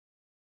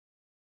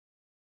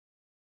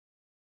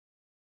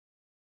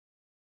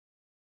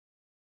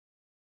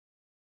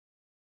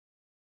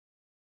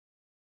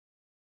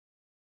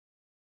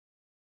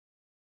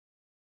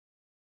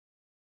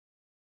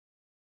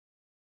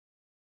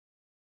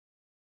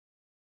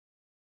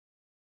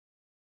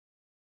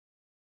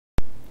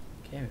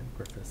Okay, we have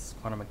Griffiths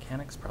Quantum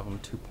Mechanics, problem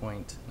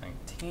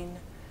 2.19.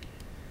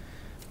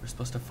 We're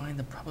supposed to find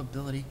the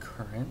probability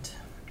current,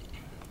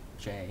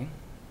 J,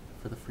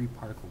 for the free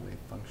particle wave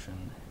function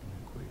in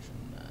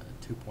equation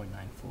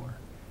 2.94.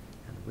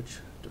 And which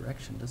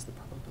direction does the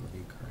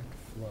probability current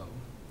flow?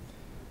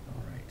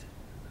 All right.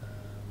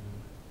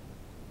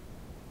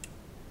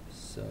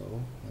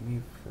 So let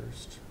me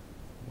first,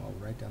 well,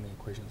 write down the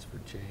equations for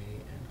J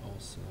and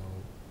also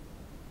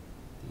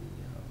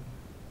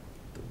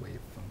the wave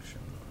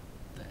function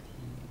that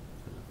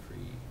for the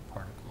free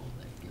particle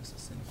that gives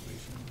us in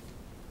equation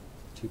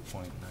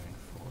 2.94.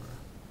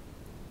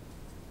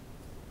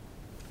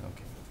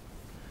 Okay,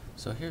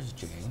 so here's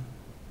J.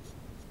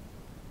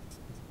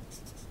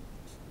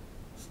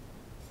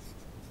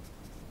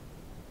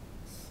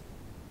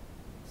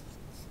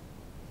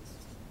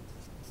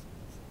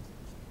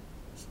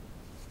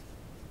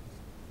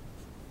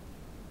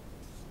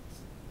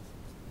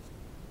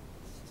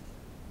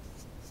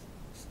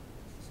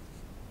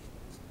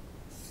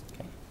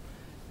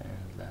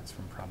 That's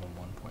from problem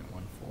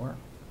 1.14. I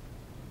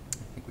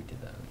think we did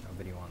a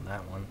video on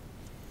that one.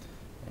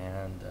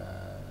 And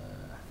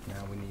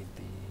now we need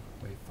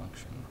the wave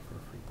function for a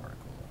free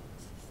particle.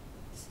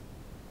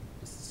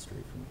 This is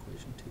straight from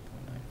equation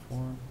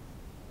 2.94.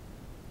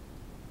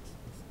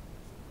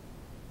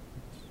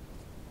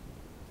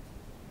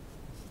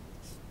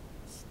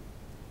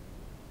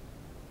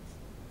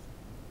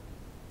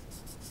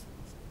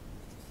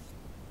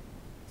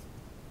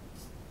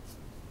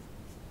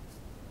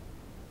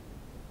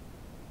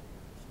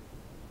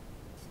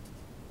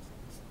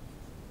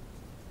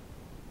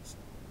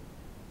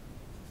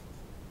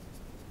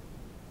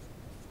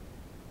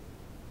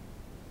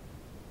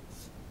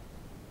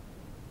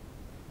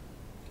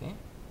 Okay.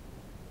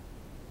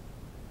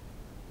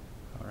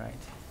 All right.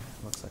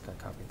 Looks like I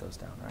copied those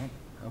down, right?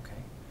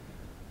 Okay.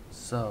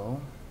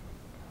 So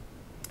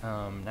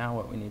now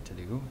what we need to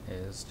do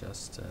is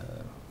just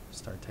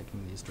start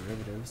taking these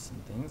derivatives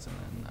and things,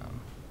 and then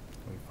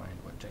we find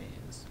what J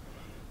is.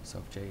 So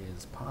if J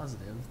is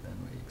positive, then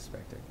we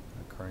expect a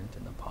current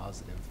in the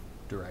positive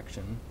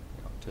direction,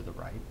 to the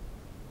right.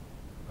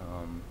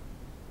 And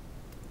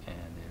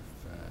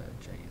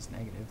if J is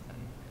negative, then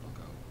it'll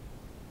go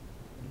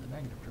in the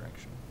negative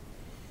direction.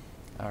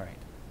 All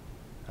right.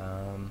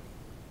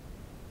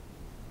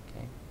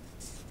 Okay.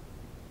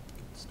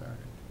 Get started.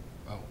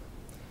 Oh,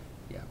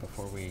 yeah.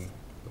 Before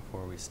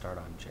we start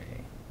on J,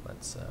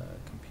 let's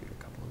compute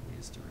a couple of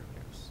these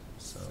derivatives.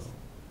 So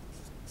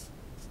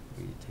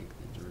we take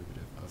the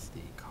derivative of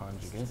the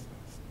conjugate.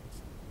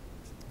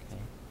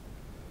 Okay.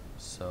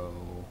 So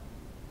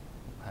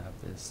we'll have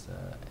this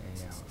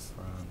A out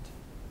front,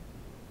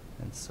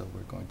 and so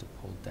we're going to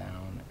pull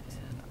down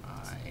an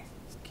I,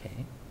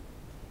 K,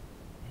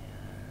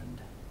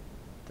 and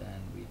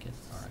then we get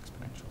our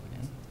exponential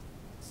again.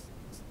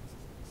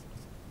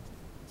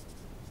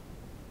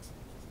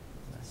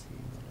 Messy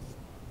little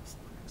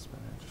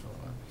exponential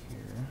up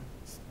here.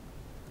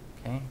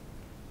 Okay,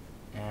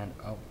 and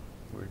oh,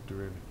 we're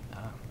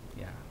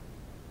yeah.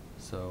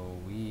 So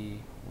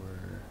we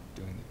were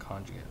doing the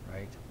conjugate,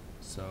 right?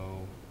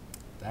 So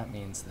that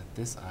means that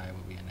this I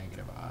will be a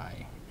negative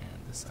I,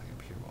 and this I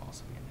up here will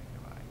also be a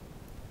negative I.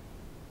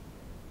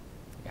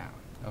 Yeah,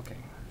 okay,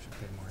 I should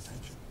pay more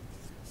attention.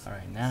 All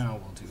right, now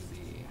we'll do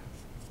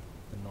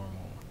the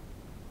normal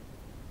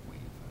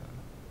wave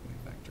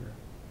vector.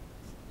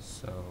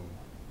 So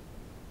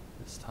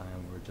this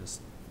time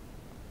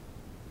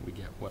we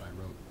get what I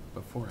wrote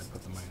before I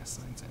put the minus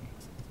signs in.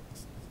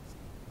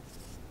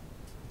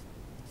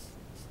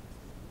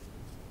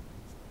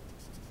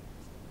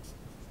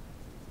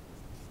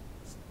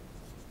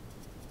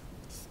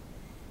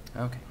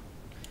 Okay.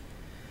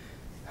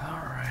 All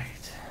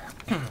right.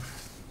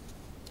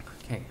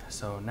 Okay,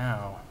 so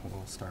now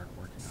we'll start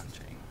working on J.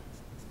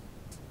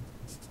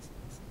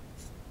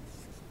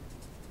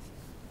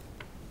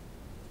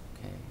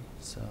 Okay,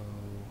 so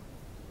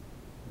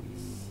we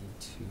need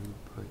to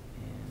put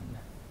in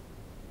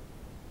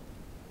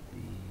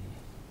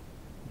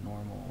the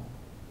normal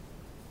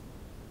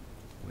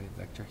wave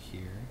vector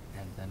here,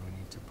 and then we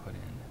need to put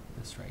in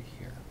this right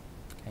here.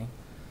 Okay,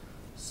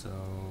 so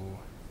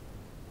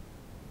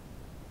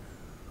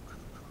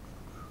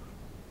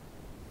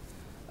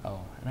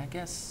oh, and I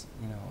guess,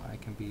 I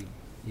can be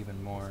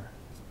even more,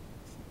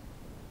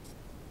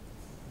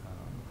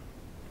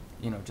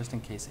 just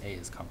in case A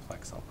is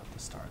complex, I'll put the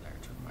star there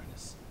to remind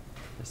us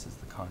this is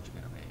the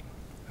conjugate of A,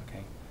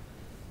 okay?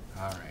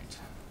 All right,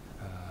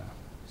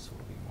 so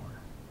we'll be more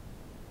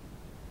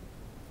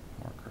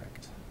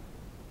correct.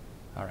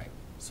 All right,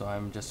 so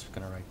I'm just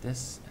gonna write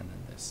this and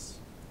then this.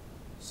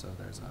 So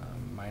there's a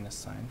minus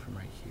sign from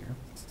right here.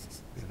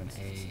 We have an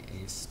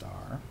A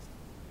star.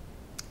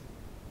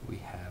 We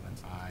have an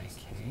I,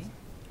 K,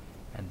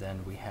 and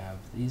then we have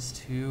these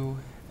two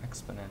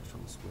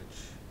exponentials,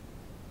 which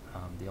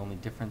the only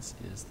difference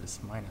is this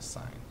minus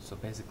sign. So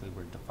basically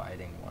we're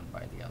dividing one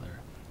by the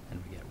other,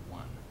 and we get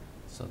 1.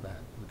 So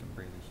that we can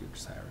breathe a huge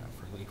sigh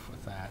of relief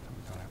with that.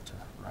 We don't have to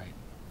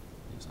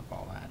use up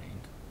all that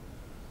ink.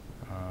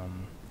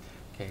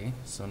 Okay,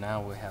 so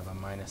now we have a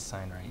minus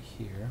sign right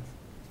here,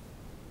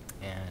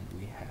 and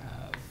we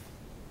have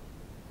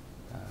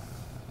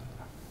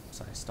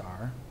psi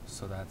star,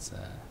 so that's an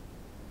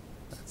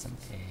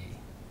A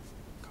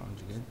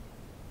conjugate,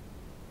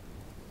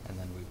 and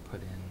then we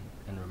put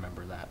in, and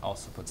remember that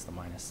also puts the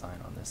minus sign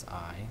on this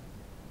I,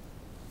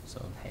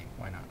 so hey,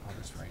 why not, I'll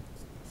just write,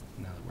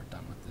 now that we're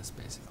done with this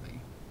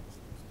basically,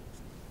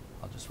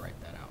 I'll just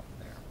write that out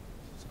there,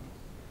 so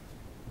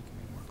we can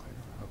be more clear.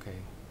 Okay,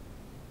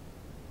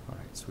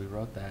 alright, so we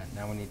wrote that,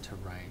 now we need to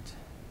write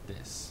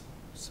this,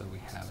 so we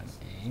have an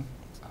A,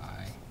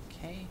 I,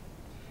 K,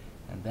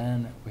 and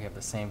then we have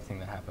the same thing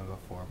that happened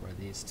before where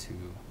these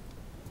two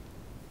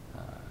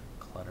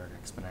cluttered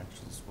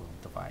exponentials will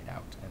divide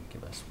out and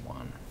give us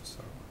 1. So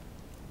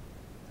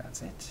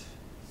that's it.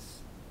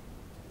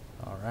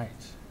 All right.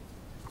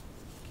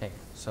 Okay,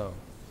 so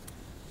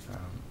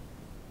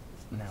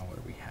now what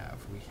do we have?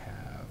 We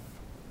have,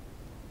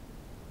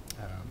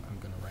 I'm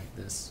going to write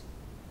this,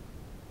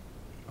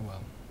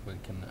 well, we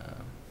can,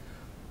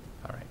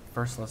 all right,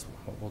 first what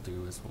we'll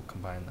do is we'll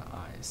combine the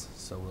i's.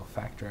 So we'll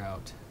factor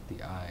out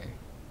the I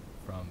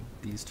from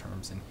these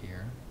terms in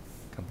here,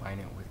 combine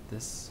it with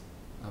this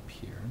up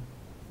here,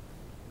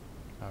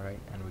 all right,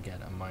 and we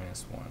get a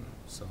minus 1.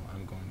 So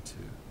I'm going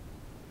to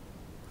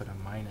put a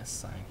minus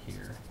sign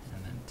here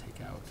and then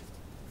take out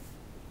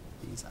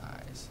these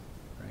i's,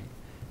 right?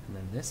 And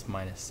then this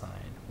minus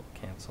sign will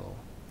cancel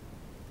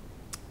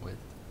with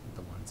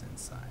the ones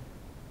inside.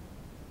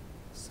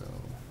 So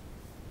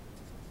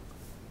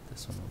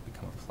this one will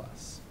become a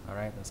plus. All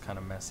right, that's kind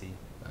of messy,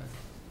 but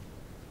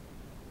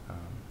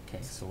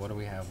okay, so what do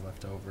we have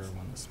left over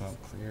when the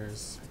smoke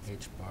clears?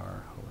 H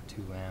bar over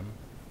 2m.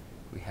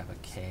 We have a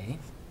K,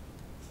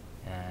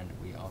 and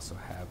we also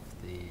have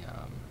the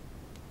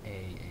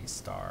A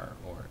star,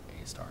 or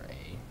A star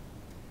A,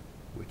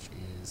 which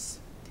is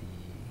the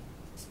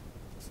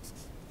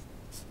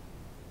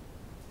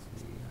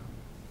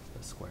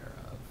square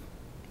of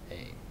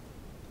A.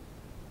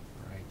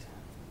 All right.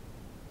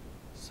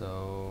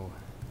 So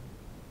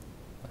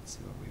let's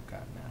see what we've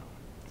got now.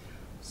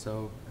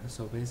 So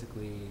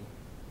basically,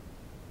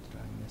 did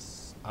I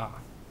miss?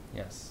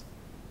 Yes.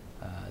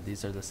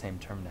 These are the same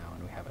term now,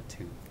 and we have a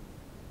 2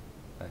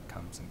 that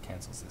comes and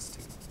cancels this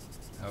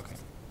 2. Okay.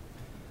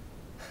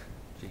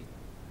 Gee.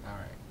 All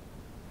right.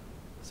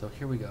 So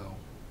here we go.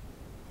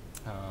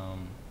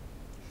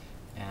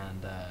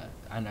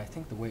 And I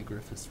think the way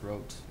Griffiths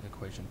wrote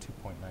equation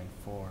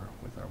 2.94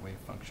 with our wave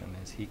function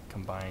is he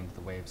combined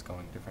the waves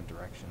going different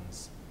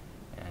directions,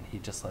 and he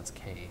just lets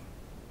k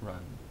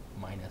run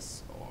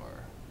minus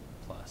or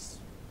plus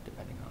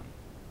depending on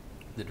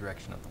the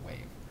direction of the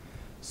wave.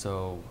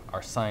 So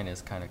our sign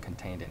is kind of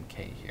contained in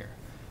k here,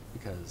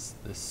 because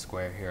this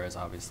square here is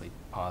obviously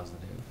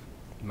positive,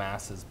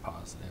 mass is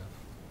positive,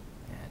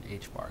 and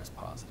h bar is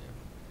positive.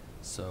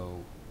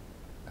 So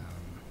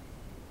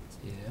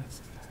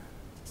if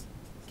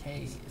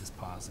k is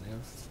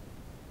positive,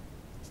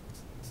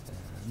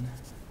 then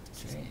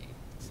j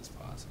is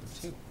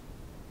positive too.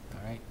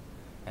 All right,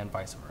 and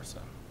vice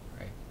versa,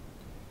 right?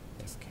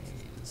 If k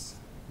is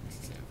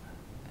negative,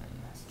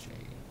 then j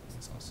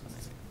is also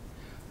negative.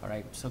 All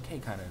right, so k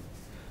kind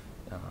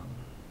of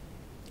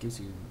gives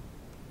you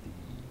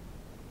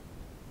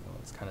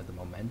it's kind of the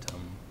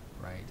momentum,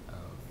 right?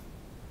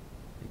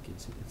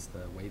 It's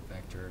the wave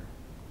vector.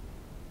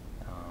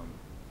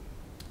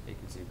 It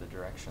gives you the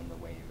direction the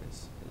wave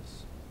is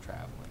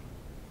traveling,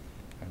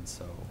 and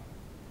so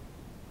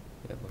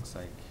it looks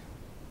like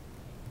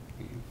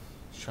we've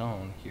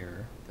shown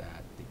here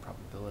that the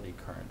probability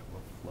current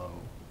will flow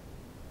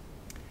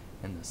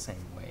in the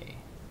same way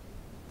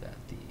that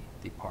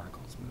the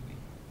particle is moving.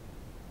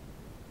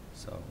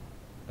 So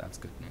that's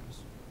good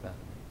news. That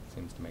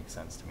seems to make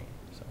sense to me.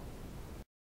 So.